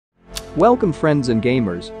Welcome friends and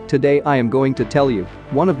gamers, today I am going to tell you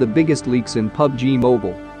one of the biggest leaks in PUBG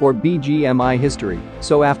Mobile or BGMI history,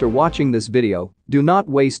 so after watching this video, do not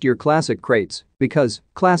waste your classic crates because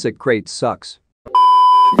classic crates sucks.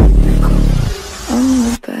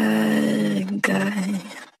 I'm a bad guy.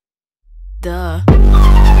 Duh.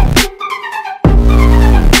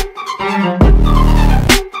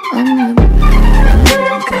 I'm a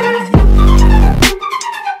bad guy.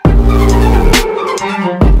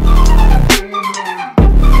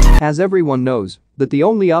 As everyone knows, that the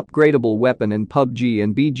only upgradable weapon in PUBG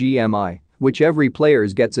and BGMI, which every player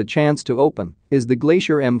gets a chance to open, is the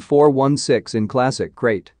Glacier M416 in Classic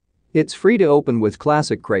Crate. It's free to open with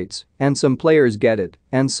Classic Crates, and some players get it,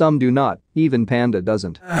 and some do not, even Panda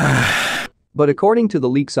doesn't. But according to the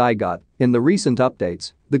leaks I got, in the recent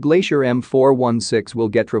updates, the Glacier M416 will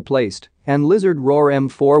get replaced, and Lizard Roar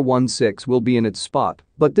M416 will be in its spot,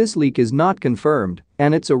 but this leak is not confirmed,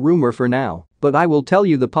 and it's a rumor for now, but I will tell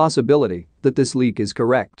you the possibility that this leak is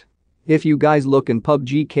correct. If you guys look in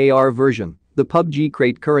PUBG KR version, the PUBG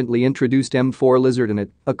crate currently introduced M4 Lizard in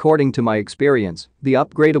it. According to my experience, the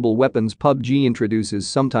upgradable weapons PUBG introduces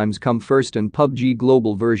sometimes come first in PUBG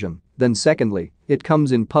Global version, then secondly, it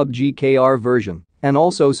comes in PUBG KR version, and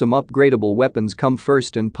also some upgradable weapons come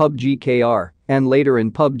first in PUBG KR and later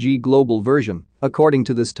in PUBG Global version. According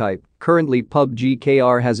to this type, currently PUBG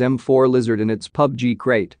KR has M4 Lizard in its PUBG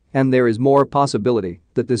crate, and there is more possibility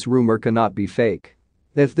that this rumor cannot be fake.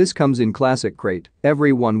 If this comes in Classic Crate,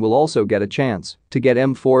 everyone will also get a chance to get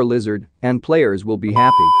M4 Lizard, and players will be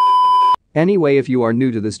happy. Anyway, if you are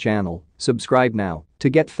new to this channel, subscribe now to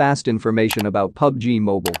get fast information about PUBG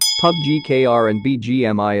Mobile, PUBG KR and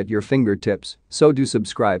BGMI at your fingertips, so do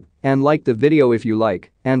subscribe and like the video if you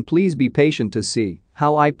like, and please be patient to see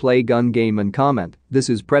how I play gun game and comment. This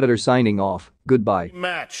is Predator signing off, goodbye.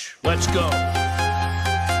 Match, let's go.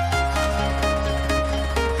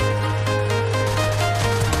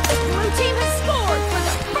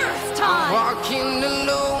 Walking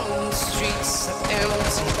alone, the streets are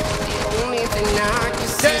empty. The only thing I can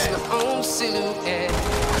see is my own silhouette.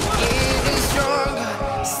 Getting stronger,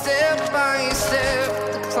 step by step.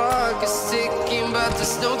 The clock is ticking, but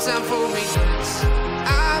there's no time for regrets.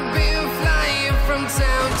 I've been flying from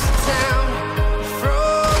town to town,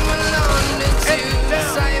 from London to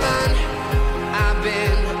Taiwan. I've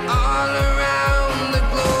been all around the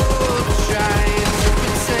globe trying to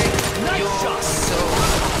protect your soul.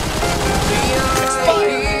 We are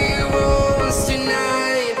heroes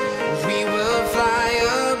tonight. We will fly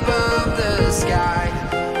above the sky.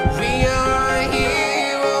 We are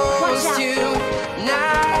heroes tonight.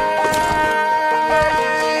 Yeah.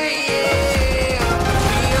 We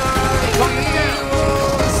are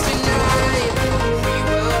heroes tonight. We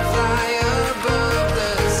will fly above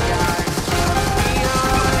the sky. We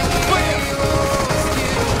are heroes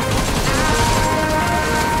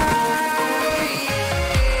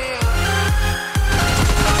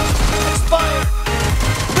Fire!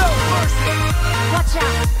 No mercy! Watch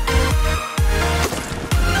out!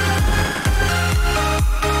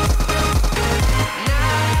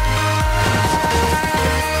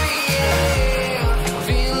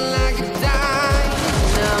 Feel like a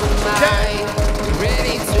dynamite,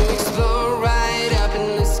 ready to explode right up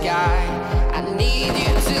in the sky. I need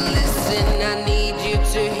you to listen, I need you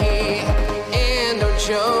to hear, and don't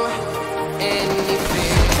show any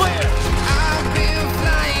fear. Clear! I've been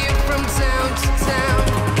flying from town to town,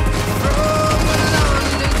 from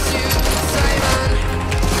London to Taiwan.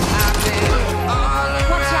 I've been all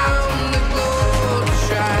around the globe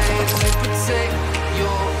trying to protect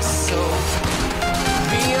your soul.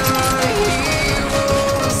 We are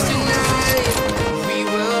heroes tonight. We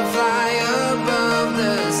will fly above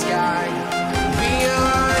the sky. We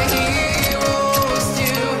are heroes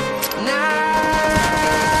tonight.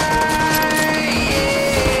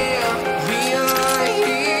 Yeah. We are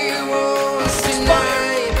heroes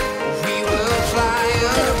tonight. We will fly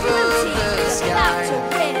above the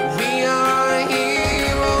sky.